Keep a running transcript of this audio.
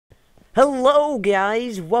Hello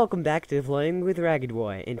guys, welcome back to Playing with Ragged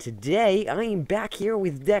Boy, and today I am back here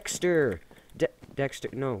with Dexter. Dexter,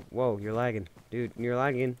 no, whoa, you're lagging. Dude, you're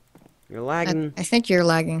lagging. You're lagging. I think you're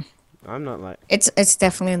lagging. I'm not lagging. It's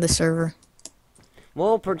definitely in the server.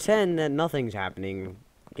 Well, pretend that nothing's happening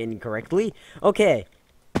incorrectly. Okay,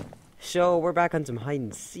 so we're back on some hide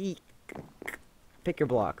and seek. Pick your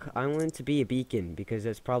block. I want it to be a beacon, because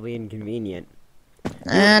that's probably inconvenient.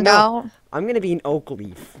 And no, I'm gonna be an oak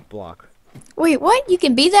leaf block. wait, what? You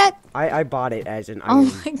can be that? I bought it as an Oh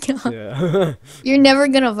item. my god! Yeah. You're never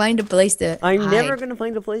gonna find a place to I'm hide. never gonna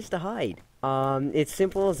find a place to hide. It's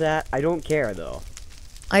simple as that. I don't care though.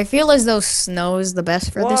 I feel as though snow is the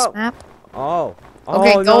best for this Whoa. map. Oh.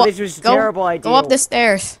 Okay, Oh no, this was a terrible idea. Go up the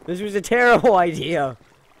stairs. This was a terrible idea.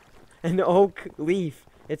 An oak leaf.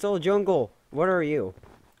 It's all jungle. What are you?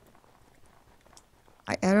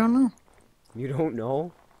 I don't know. You don't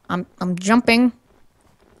know? I'm jumping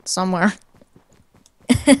somewhere.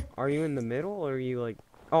 Are you in the middle or are you like?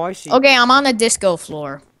 Oh, I see. Okay, I'm on the disco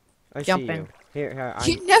floor. I jumping. see you. Here,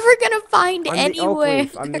 You're never gonna find I'm the oak anywhere.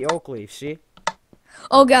 leaf. I'm the oak leaf. See?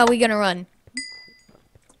 Oh god, we gonna run.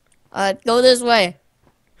 Go this way.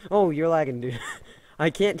 Oh, you're lagging, dude. I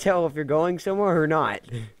can't tell if you're going somewhere or not.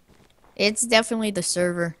 It's definitely the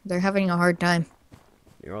server. They're having a hard time.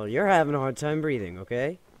 Well, you're having a hard time breathing,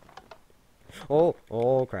 okay?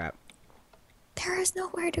 Oh, crap. There is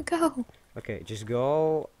nowhere to go. Okay, just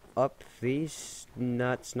go up these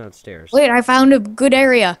not stairs. Wait, I found a good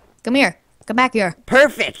area. Come here. Come back here.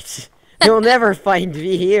 Perfect! You'll never find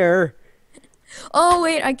me here. Oh,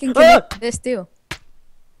 wait, I can connect this too.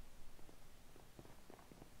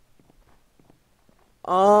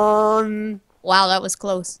 Wow, that was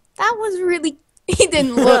close. That was really... He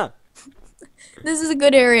didn't look. This is a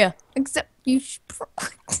good area. Except you...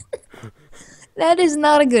 That is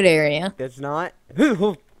not a good area. That's not?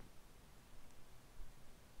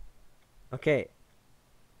 Okay.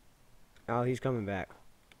 Oh, he's coming back.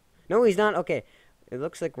 No, he's not. Okay. It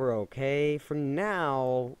looks like we're okay for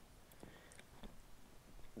now.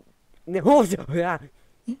 He's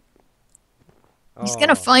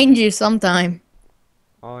gonna find you sometime.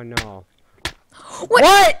 Oh, no.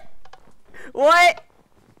 What? What?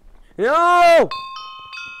 No!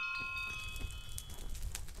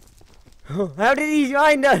 How did he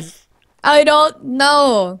find us? I don't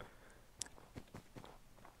know.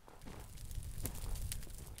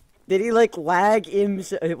 Did he like lag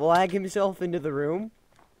himself into the room?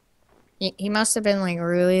 He must have been like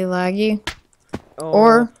really laggy. Oh.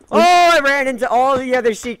 Or... I ran into all the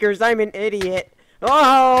other seekers. I'm an idiot.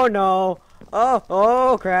 Oh no.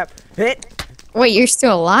 Oh crap. Hit. Wait, you're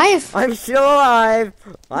still alive? I'm still alive.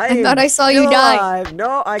 I thought I saw you die. Alive.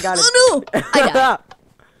 No, I got it. Oh no! I died.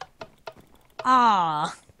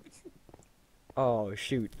 Ah. Oh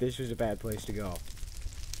shoot, this was a bad place to go.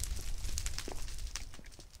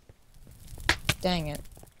 Dang it.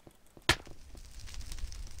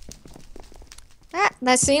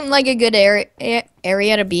 That seemed like a good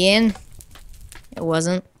area to be in. It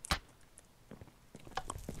wasn't.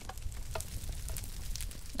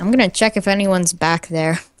 I'm gonna check if anyone's back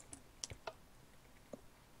there.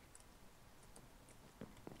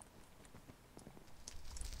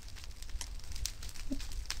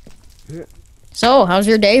 So, how's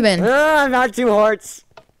your day been? Not 2 hearts.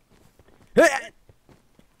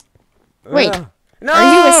 Wait. No!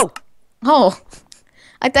 Are you a... Oh.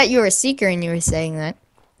 I thought you were a seeker and you were saying that.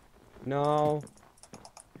 No.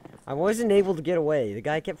 I wasn't able to get away. The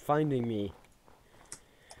guy kept finding me.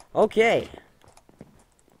 Okay.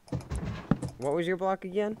 What was your block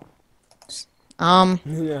again?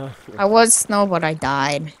 Yeah. I was snow, but I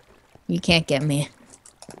died. You can't get me.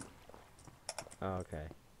 Okay.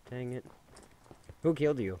 Dang it. Who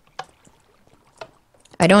killed you?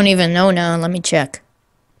 I don't even know now. Let me check.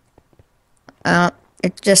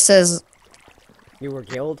 It just says... You were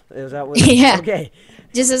killed? Is that what? Yeah. Okay.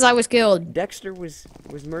 Just as I was killed. Dexter was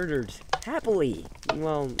murdered. Happily.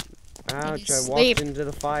 Well, ouch, I sleep. walked into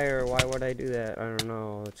the fire. Why would I do that? I don't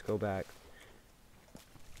know. Let's go back.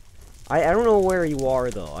 I don't know where you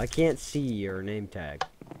are, though. I can't see your name tag.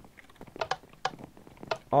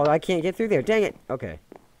 Oh, I can't get through there. Dang it. Okay.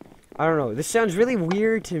 I don't know. This sounds really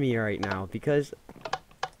weird to me right now, because...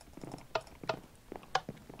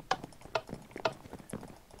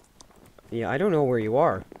 Yeah, I don't know where you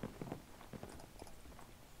are.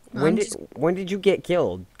 When did you get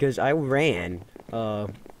killed? Because I ran.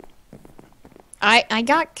 I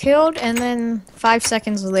got killed and then 5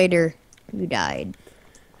 seconds later you died.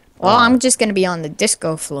 Well, I'm just gonna be on the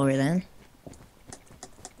disco floor then.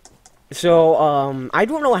 So, I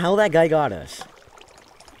don't know how that guy got us.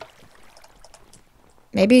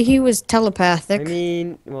 Maybe he was I telepathic.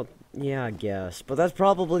 mean, well, yeah, I guess. But that's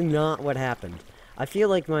probably not what happened. I feel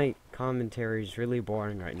like my commentary is really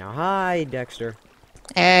boring right now. Hi, Dexter.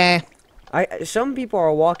 Eh. Some people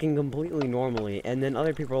are walking completely normally, and then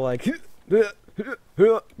other people are like,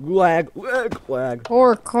 lag, lag, lag.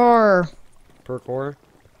 Porker. Percor,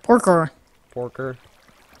 Porker. porker,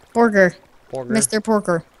 Porker. porker, Mr.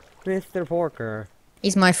 Porker. Mr. Porker.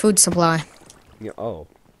 He's my food supply. Oh,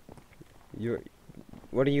 you're.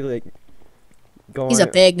 What are you like? Going? He's a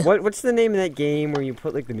pig. What's the name of that game where you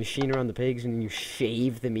put like the machine around the pigs and you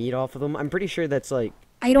shave the meat off of them? I'm pretty sure that's like.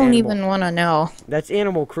 I don't Animal. even want to know. That's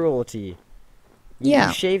animal cruelty. Yeah.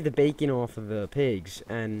 You shave the bacon off of the pigs,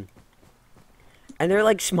 and they're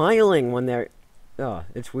like smiling when they're. Oh,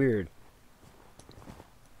 it's weird.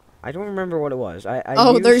 I don't remember what it was.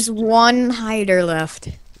 Oh, there's one hider left.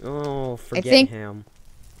 Oh, forget think- him.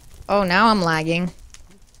 Oh, now I'm lagging.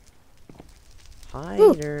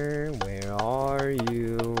 Hider, where are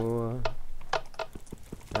you?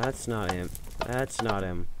 That's not him. That's not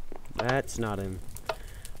him. That's not him.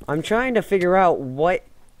 I'm trying to figure out what.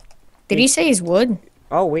 Did he say he's wood?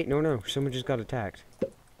 Oh wait, no. Someone just got attacked.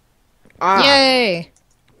 Ah, Yay!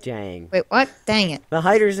 dang. Wait, what? Dang it. The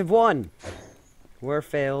hiders have won. Where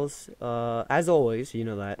fails, as always, you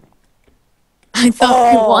know that. I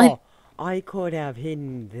thought we won. I could have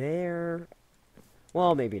hidden there.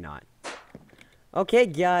 Well, maybe not. Okay,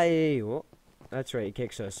 guy. Oh, that's right, it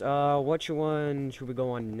kicks us. Which one should we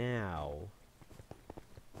go on now?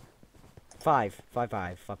 5. 5,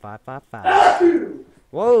 5. 5, 5, 5, 5.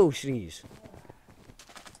 Whoa, sneeze.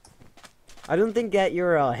 I don't think that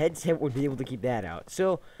your headset would be able to keep that out.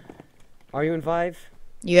 So, are you in 5?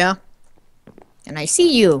 Yeah. And I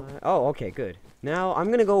see you. Oh, okay, good. Now, I'm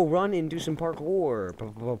gonna go run and do some parkour.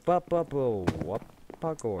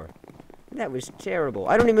 Parkour. That was terrible.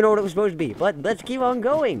 I don't even know what it was supposed to be, but let's keep on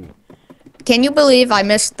going. Can you believe I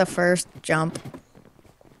missed the first jump?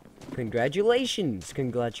 Congratulations.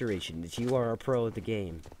 Congratulations. You are a pro at the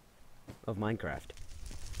game of Minecraft.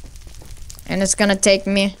 And it's gonna take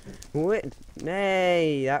me What?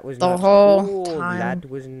 Nay, that was the not whole cool. time That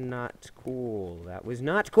was not cool. That was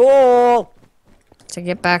not cool. to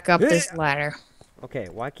get back up this ladder. Okay,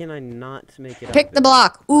 why can I not make it up? Pick the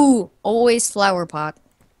block. Ooh, always flower pot.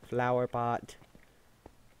 Flower pot.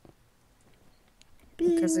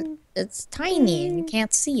 Because Bing. it's tiny and you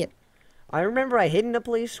can't see it. I remember I hid in a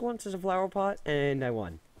place once as a flower pot, and I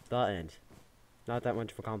won. The end. Not that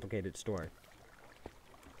much of a complicated story.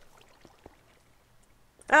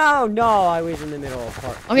 Oh no, I was in the middle of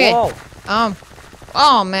part. Okay. Whoa.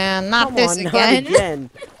 Oh man, not Come this on, again. Not again.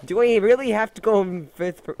 Do we really have to go in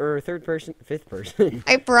third person? Fifth person.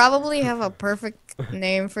 I probably have a perfect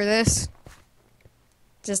name for this.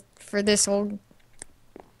 Just for this whole.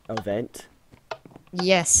 Event.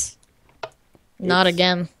 Yes. Not It's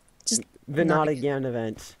again. Just The not not again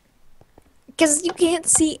event. because you can't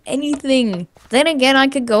see anything. Then again, I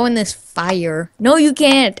could go in this fire. No, you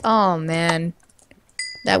can't. Oh man,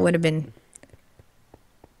 that would have been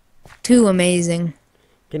too amazing.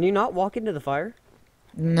 Can you not walk into the fire?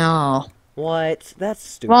 No. What? That's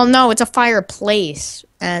stupid. Well, no, it's a fireplace,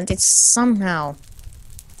 and it's somehow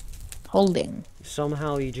holding.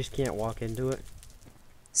 Somehow you just can't walk into it.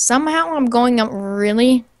 Somehow I'm going up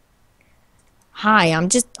really high. I'm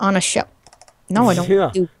just on a shelf. No, I don't Yeah.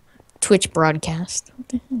 do Twitch broadcast. What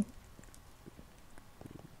the heck?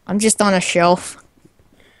 I'm just on a shelf.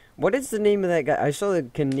 What is the name of that guy? I saw the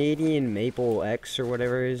Canadian Maple X or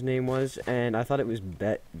whatever his name was, and I thought it was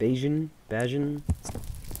Bajan.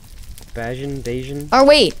 Oh,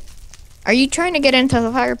 wait. Are you trying to get into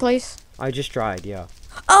the fireplace? I just tried, yeah.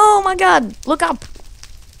 Oh my god, look up.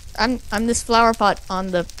 I'm this flower pot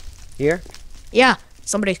on the... Here? Yeah,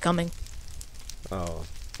 somebody's coming. Oh.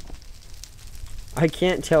 I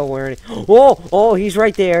can't tell where any... Oh! Oh, he's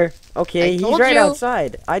right there. Okay, I he's told right you.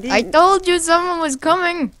 outside. I didn't... I told you someone was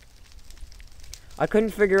coming. I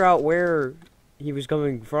couldn't figure out where he was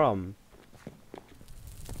coming from.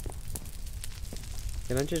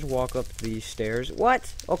 Can I just walk up these stairs?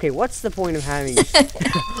 What? Okay, what's the point of having...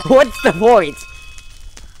 What's the point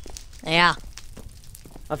Yeah.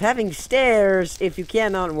 of having stairs if you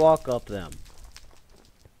cannot walk up them?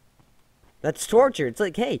 That's torture. It's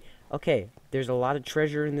like, hey, okay, there's a lot of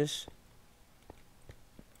treasure in this.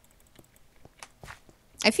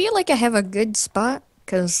 I feel like I have a good spot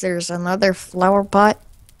because there's another flower pot.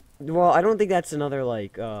 Well, I don't think that's another,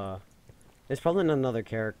 like, it's probably not another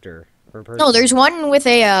character or person. No, there's one with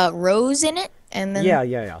a rose in it, and then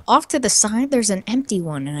Yeah. off to the side there's an empty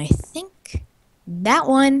one, and I think that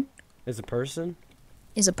one Is a person?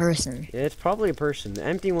 is a person. Yeah, it's probably a person. The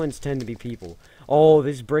empty ones tend to be people. Oh,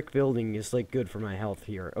 this brick building is like good for my health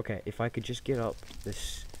here. Okay, if I could just get up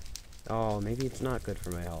this. Oh, maybe it's not good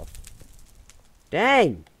for my health.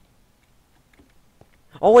 Dang!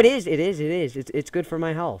 Oh, it is. It is. It is. It's good for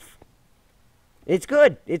my health. It's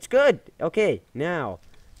good. It's good. Okay, now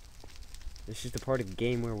this is the part of the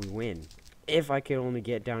game where we win. If I could only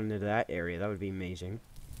get down into that area, that would be amazing.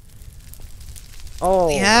 Oh.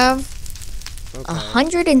 We have Okay.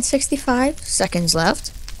 165 seconds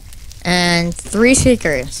left. And 3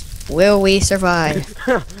 seekers. Will we survive?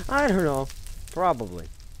 I don't know. Probably.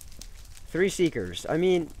 3 seekers. I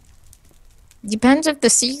mean, Depends if the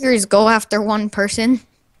seekers go after one person.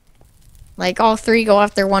 Like all 3 go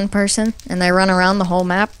after one person and they run around the whole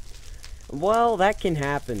map. well, that can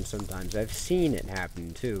happen sometimes. I've seen it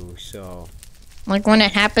happen too, so. Like when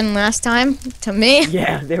it happened last time to me.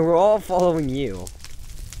 Yeah, they were all following you.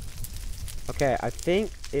 Okay, I think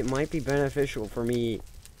it might be beneficial for me.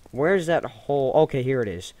 Where's that hole? Okay, here it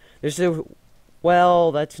is. There's a.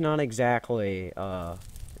 Well, that's not exactly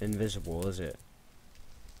invisible, is it?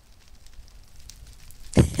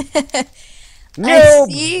 I No!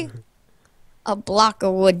 see a block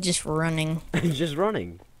of wood just running. Just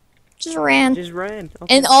running. Just ran. Just ran.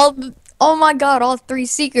 Okay. And oh my god, all 3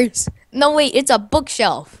 seekers. No wait, it's a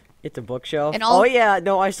bookshelf. It's a bookshelf. And all- Oh yeah,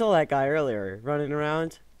 no, I saw that guy earlier running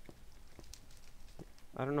around.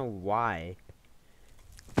 I don't know why.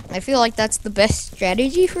 I feel like that's the best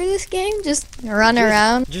strategy for this game. Just run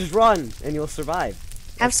around. Just run, and you'll survive.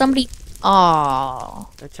 Have somebody. Oh.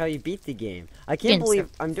 That's how you beat the game. I can't Didn't believe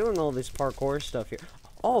I'm doing all this parkour stuff here.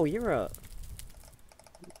 Oh, he's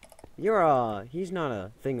not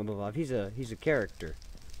a thingamabob. He's a character.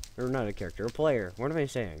 Or not a character, a player. What am I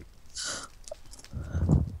saying?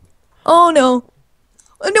 Oh no.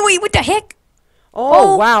 Oh no, wait, what the heck?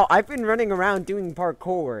 Oh, Oh. wow, I've been running around doing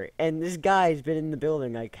parkour, and this guy's been in the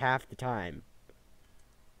building like half the time.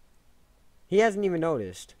 He hasn't even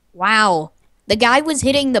noticed. Wow. The guy was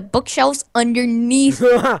hitting the bookshelves underneath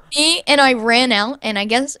me, and I ran out, and I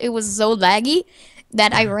guess it was so laggy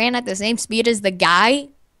that I ran at the same speed as the guy,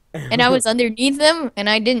 and I was underneath him, and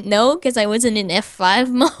I didn't know because I wasn't in F5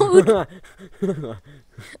 mode.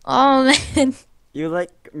 Oh, man. You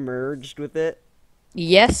like merged with it?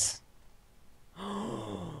 Yes.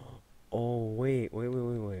 Oh, wait.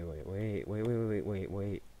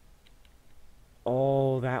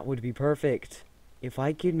 Oh, that would be perfect. If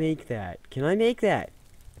I could make that. Can I make that?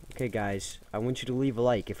 Okay, guys. I want you to leave a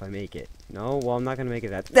like if I make it. No? Well, I'm not gonna make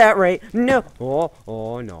it that right. No!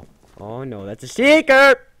 Oh, no. Oh, no. That's a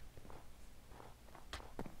secret!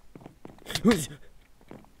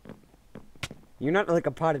 You're not like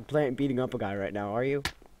a potted plant beating up a guy right now, are you?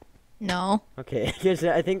 No. Okay, because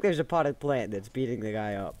I think there's a potted plant that's beating the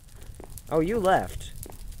guy up. Oh, you left.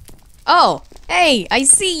 Oh, hey, I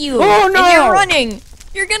see you. Oh, no! And you're running.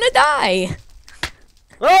 You're gonna die.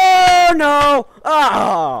 Oh, no!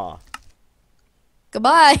 Ah!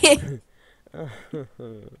 Goodbye.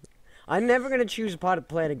 I'm never gonna choose a potted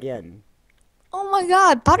plant again. Oh my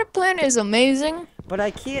god, potted plant is amazing. But I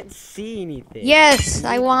can't see anything. Yes,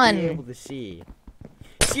 I I need to won. be able to see.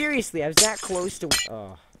 Seriously, I was that close to.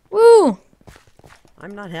 Oh, Woo.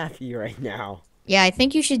 I'm not happy right now. Yeah, I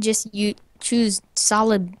think you should just choose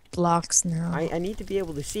solid blocks now. I need to be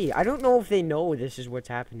able to see. I don't know if they know this is what's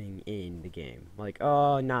happening in the game. Like,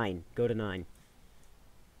 9. Go to 9.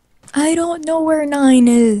 I don't know where 9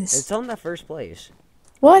 is. It's on the first place.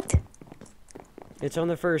 What? It's on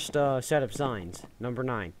the first set of signs. Number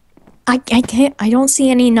 9. I can't. I don't see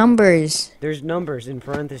any numbers. There's numbers in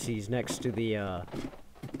parentheses next to the.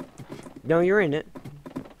 No, you're in it.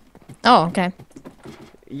 Oh, okay.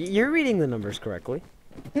 You're reading the numbers correctly.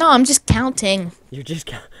 No, I'm just counting. You're just.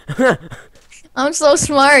 I'm so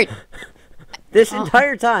smart. This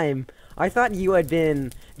entire time, I thought you had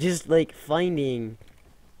been just like finding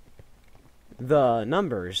the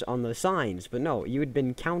numbers on the signs, but no, you had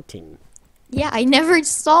been counting. Yeah, I never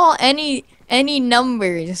saw any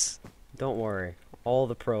numbers. Don't worry, all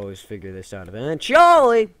the pros figure this out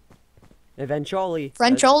eventually. Eventually.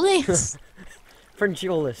 French oldies?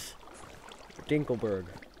 Frencholis. Dinkelberg.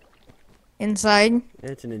 Inside?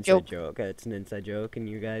 It's an inside joke. It's an inside joke, and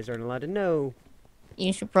you guys aren't allowed to know.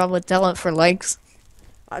 You should probably tell it for likes.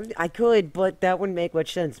 I could, but that wouldn't make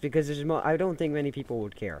much sense because I don't think many people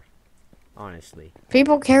would care. Honestly.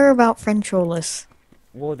 People care about Frencholis.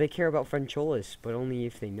 Well, they care about Frencholis, but only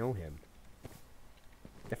if they know him.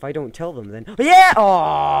 If I don't tell them, then yeah.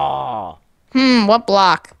 Oh. What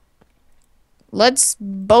block? Let's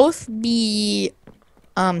both be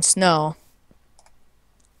snow.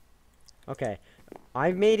 Okay,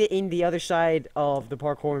 I've made it in the other side of the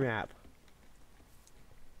parkour map.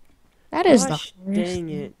 That is Gosh, the worst. dang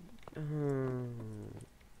it.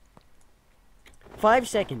 5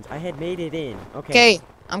 seconds. I had made it in. Okay. Okay,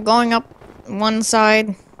 I'm going up one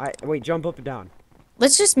side. Wait, jump up and down.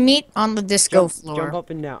 Let's just meet on the disco floor. Jump up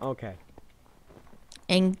and down. Okay.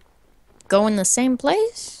 And go in the same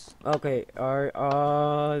place? Okay.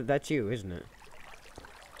 That's you, isn't it?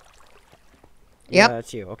 Yep. Yeah,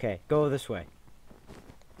 that's you. Okay, go this way.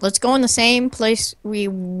 Let's go in the same place we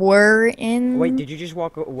were in. Wait, did you just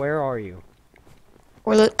walk? Where are you?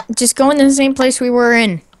 Or just go in the same place we were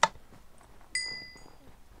in.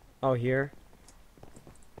 Oh, here.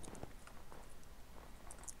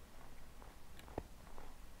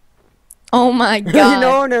 Oh my god.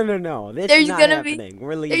 No. This There's is not gonna be- happening.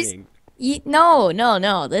 We're leaving.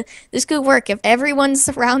 No. This could work. If everyone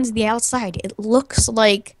surrounds the outside, it looks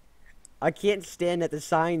like... I can't stand at the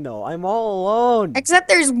sign, though. I'm all alone. Except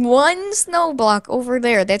there's one snow block over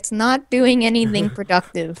there that's not doing anything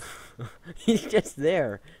productive. He's just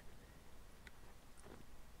there.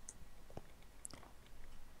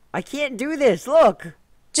 I can't do this. Look.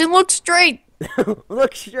 Just look straight.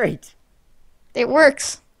 Look straight. It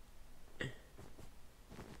works.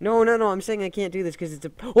 No. I'm saying I can't do this because it's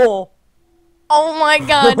a... Oh. Oh my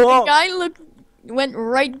god. The guy went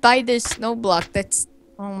right by this snow block. That's...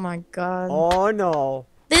 Oh my god. Oh, no.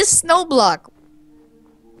 This snow block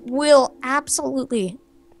will absolutely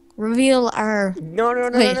reveal our... No.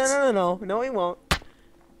 No, he won't.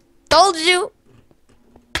 Told you.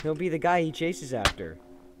 He'll be the guy he chases after.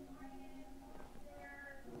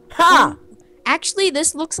 Ha! Actually,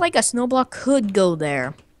 this looks like a snow block could go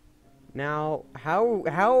there. Now, how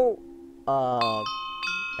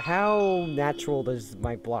natural does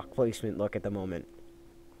my block placement look at the moment?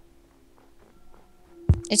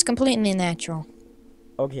 It's completely natural.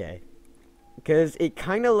 Okay. Because it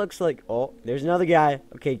kind of looks like... Oh, there's another guy.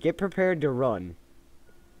 Okay, get prepared to run.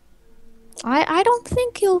 I don't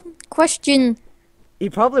think he'll question... He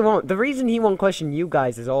probably won't. The reason he won't question you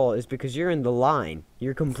guys is because you're in the line.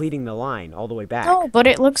 You're completing the line all the way back. No, but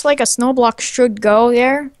it looks like a snow block should go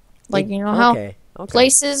there. Like, you know how Okay.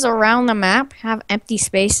 places around the map have empty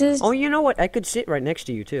spaces? Oh, you know what? I could sit right next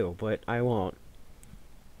to you, too, but I won't.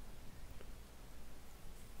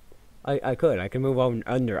 I could. I could move on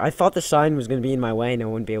under. I thought the sign was going to be in my way and I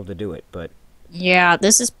wouldn't be able to do it, but... Yeah,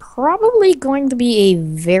 this is probably going to be a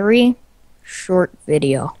very short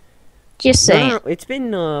video. Just saying. No, it's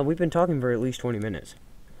been, we've been talking for at least 20 minutes.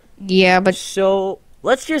 Yeah, but... So,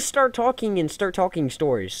 let's just start talking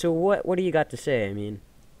stories. So what do you got to say, I mean,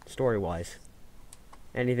 story-wise?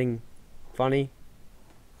 Anything funny?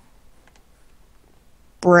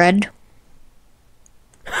 Bread.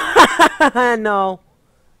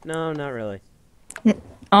 No, not really.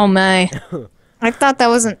 Oh my. I thought that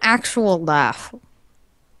was an actual laugh.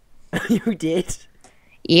 You did?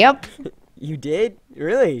 Yep. You did?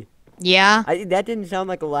 Really? Yeah. That didn't sound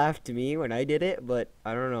like a laugh to me when I did it, but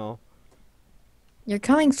I don't know. You're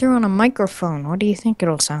coming through on a microphone. What do you think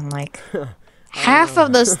it'll sound like? Half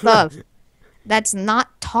of the stuff that's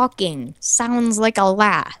not talking sounds like a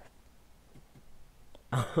laugh.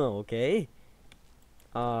 Okay.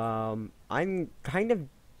 I'm kind of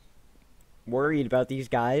worried about these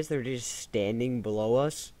guys. They're just standing below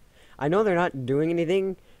us. I know they're not doing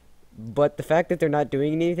anything, but the fact that they're not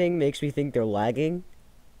doing anything makes me think they're lagging.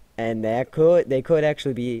 And they could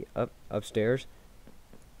actually be upstairs.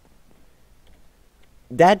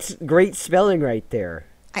 That's great spelling right there.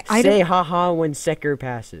 Say haha when Secker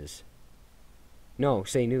passes. No,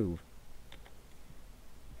 say noob.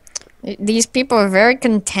 These people are very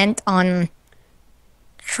content on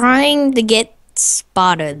trying to get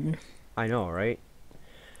spotted. I know, right?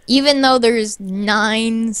 Even though there's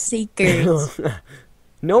 9 seekers.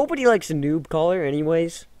 Nobody likes a noob caller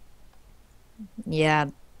anyways. Yeah,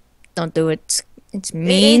 don't do it. It's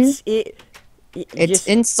mean. It's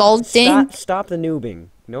insulting. Stop the noobing.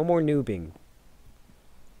 No more noobing.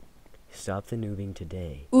 Stop the noobing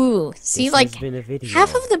today. Ooh, see, This like, has been a video.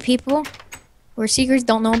 half of the people where seekers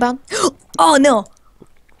don't know about. Oh no!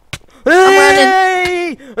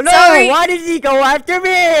 Hey! No! Sorry. Why did he go after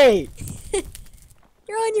me?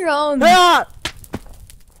 You're on your own. Ah!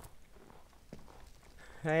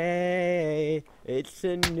 Hey, it's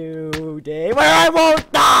a new day where I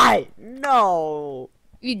won't die. No.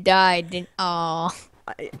 You died. Oh.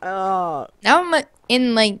 Now Now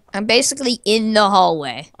I'm basically in the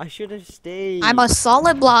hallway. I should have stayed. I'm a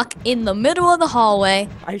solid block in the middle of the hallway.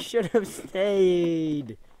 I should have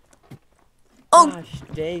stayed. Oh. Gosh,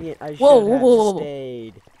 dang it! I should Whoa, have whoa.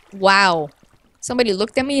 stayed. Wow. Somebody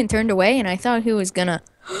looked at me and turned away, and I thought he was gonna.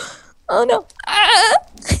 Oh no! Ah!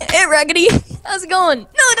 Hey, Raggedy, how's it going?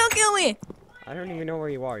 No, don't kill me. I don't even know where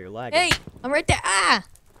you are. You're lagging. Hey, I'm right there. Ah!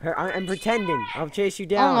 Here, I'm pretending. I'll chase you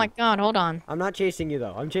down. Oh my god, hold on. I'm not chasing you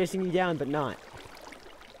though. I'm chasing you down, but not.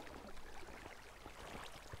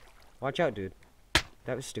 Watch out, dude.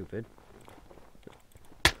 That was stupid.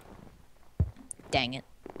 Dang it.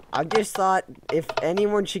 I just thought if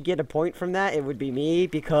anyone should get a point from that, it would be me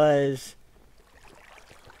because,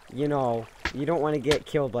 you know, you don't want to get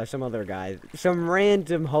killed by some other guy. Some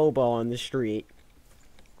random hobo on the street.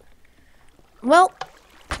 Well,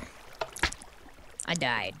 I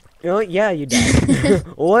died. Oh, yeah, you died.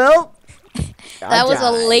 Well, That was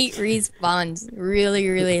a died. late respawn. Really,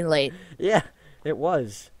 really late. Yeah, it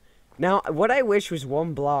was. Now, what I wish was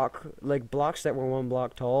one block, like blocks that were one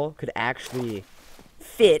block tall, could actually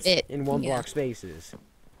fit in one block spaces.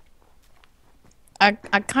 I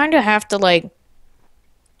kind of have to, like,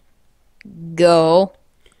 go.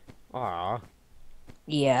 Aw,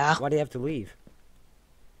 Yeah. why do you have to leave?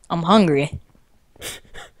 I'm hungry.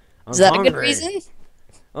 I'm Is that a good hungry. reason?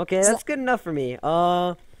 Okay, that's good enough for me.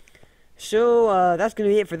 That's gonna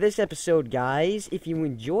be it for this episode, guys. If you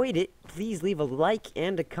enjoyed it, please leave a like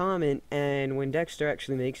and a comment. And when Dexter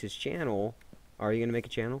actually makes his channel, are you gonna make a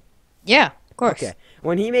channel? Yeah, of course. Okay.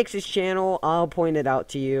 When he makes his channel, I'll point it out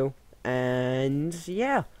to you. And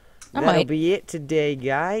yeah, that'll be it today,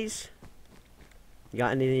 guys.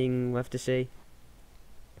 Got anything left to say?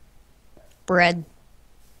 Bread.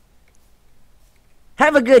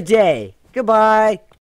 Have a good day. Goodbye.